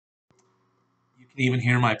can even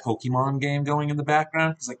hear my Pokemon game going in the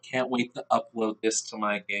background because I can't wait to upload this to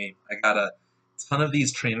my game. I got a ton of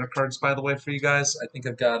these trainer cards, by the way, for you guys. I think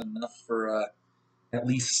I've got enough for at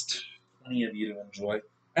least 20 of you to enjoy.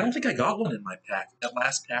 I don't think I got one in my pack. That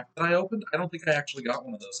last pack that I opened, I don't think I actually got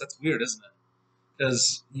one of those. That's weird, isn't it?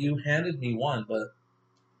 Because you handed me one, but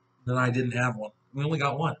then I didn't have one. We only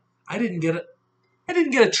got one. I didn't get it. I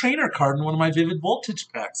didn't get a trainer card in one of my Vivid Voltage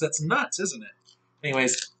packs. That's nuts, isn't it?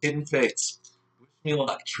 Anyways, Hidden Fates. Wish me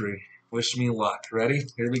luck, Tree. Wish me luck. Ready?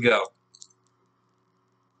 Here we go.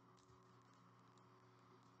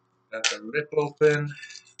 Got the rip open.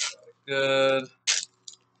 Good.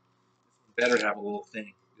 Better have a little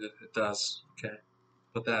thing. Good. It does. Okay.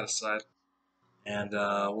 Put that aside. And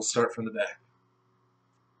we'll start from the back.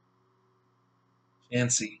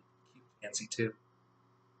 Chansey. Keep Chansey too.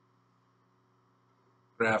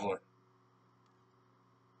 Graveler.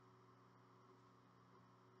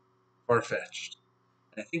 Farfetch'd.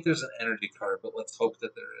 I think there's an energy card, but let's hope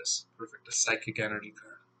that there is. Perfect. A psychic energy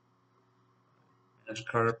card.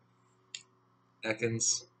 Magikarp.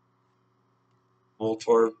 Ekans.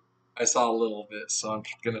 Voltorb. I saw a little bit, so I'm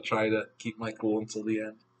going to try to keep my cool until the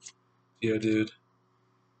end. Geodude.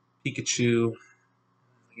 Pikachu.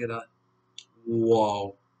 I get a...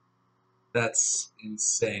 Whoa. That's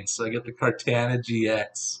insane. So I get the Kartana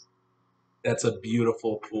GX. That's a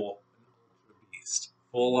beautiful pull. Ultra Beast.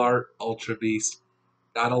 Full art Ultra Beast.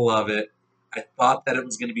 Gotta love it. I thought that it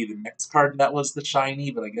was going to be the next card that was the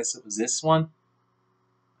shiny, but I guess it was this one.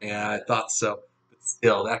 Yeah, I thought so. But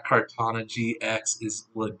still, that Kartana GX is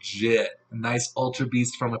legit. A nice Ultra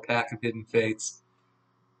Beast from a pack of Hidden Fates.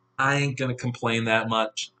 I ain't gonna complain that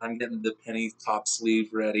much. I'm getting the Penny top sleeve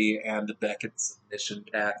ready and the Beckett submission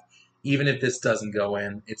pack. Even if this doesn't go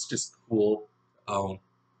in, it's just cool.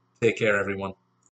 Take care, everyone.